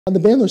And the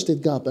Benue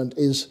State Government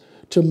is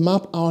to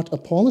map out a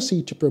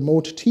policy to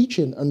promote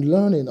teaching and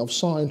learning of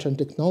science and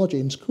technology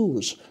in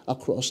schools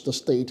across the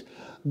state.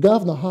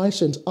 Governor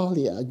Hyacinth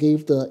Alia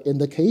gave the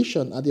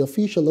indication at the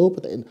official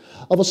opening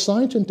of a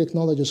science and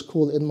technology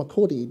school in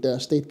Makurdi, the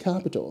state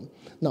capital.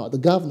 Now, the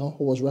governor,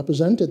 who was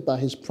represented by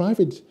his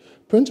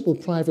principal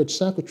private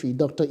secretary,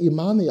 Dr.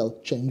 Emmanuel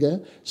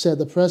Chenge, said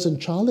the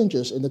present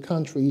challenges in the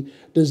country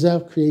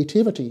deserve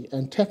creativity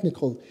and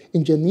technical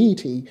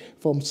ingenuity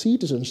from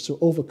citizens to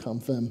overcome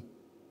them.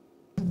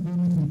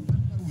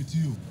 With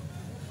you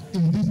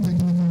in this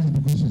technical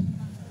education,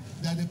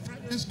 that the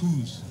private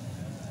schools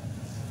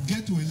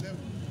get to a level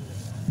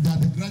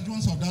that the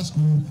graduates of that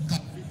school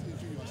can fit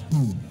into your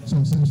school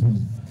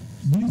successfully.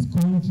 This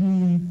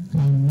country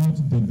cannot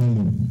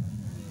develop.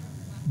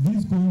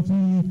 This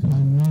country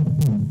cannot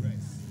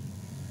progress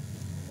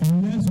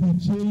unless we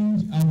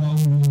change our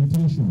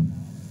orientation.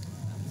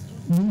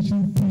 We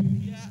should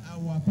prepare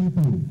our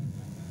people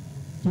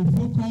to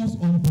focus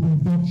on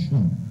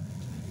production,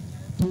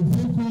 to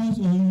focus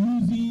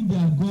on using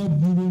their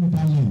God-given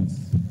talents.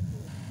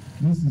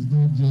 This is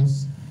not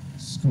just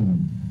school.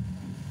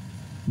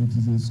 It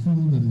is a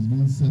school that is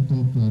being set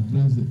up to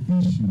address the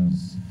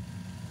issues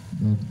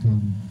that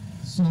can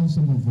solve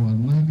some of our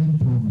nagging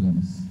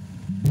problems,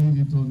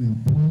 be it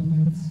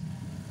unemployment,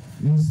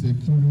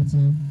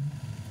 insecurity,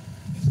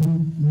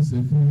 food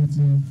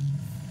insecurity,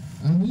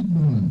 and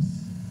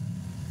ignorance.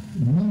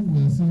 What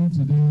we are seeing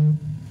today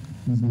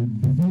is a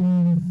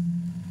beginning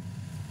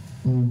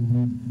of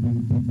the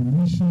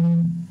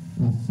evolution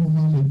of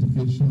formal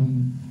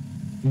education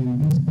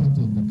in this part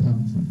of the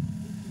country.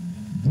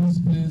 This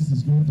place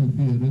is going to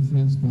be a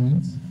reference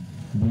point.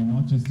 We're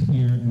not just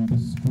here in the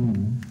school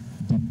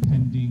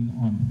depending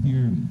on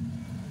theory.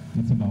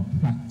 It's about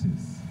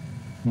practice.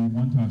 We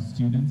want our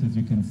students, as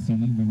you can see,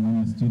 we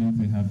want our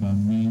students to have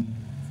made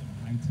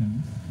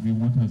items. We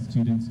want our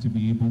students to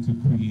be able to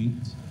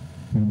create.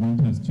 We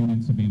want our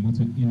students to be able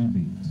to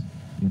innovate.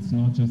 It's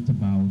not just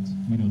about,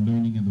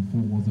 learning in the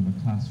four walls of a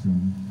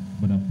classroom,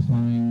 but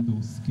applying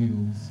those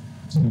skills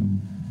to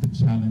the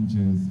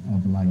challenges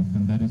of life,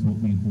 and that is what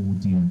we hold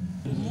dear.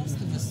 Most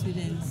of the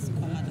students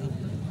come out of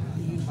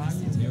the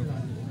university,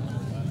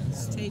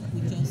 stayed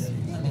with us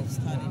when they've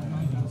studied.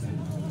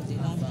 They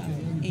don't have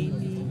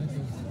any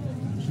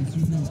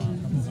teaching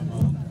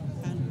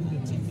and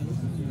teaching.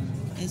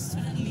 A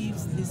student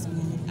leaves this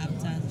school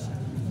after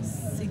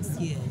 6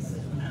 years.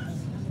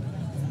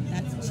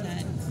 That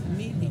child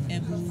may be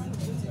able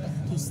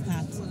to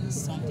start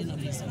something of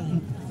his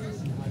own,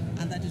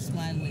 and that is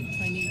why we're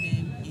training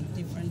them in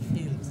different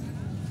fields.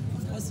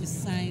 Of course, it's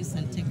science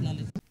and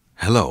technology.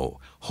 Hello,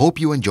 hope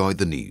you enjoyed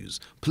the news.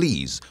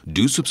 Please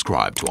do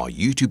subscribe to our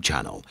YouTube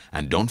channel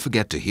and don't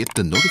forget to hit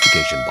the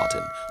notification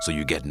button so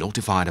you get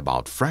notified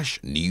about fresh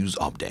news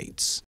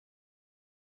updates.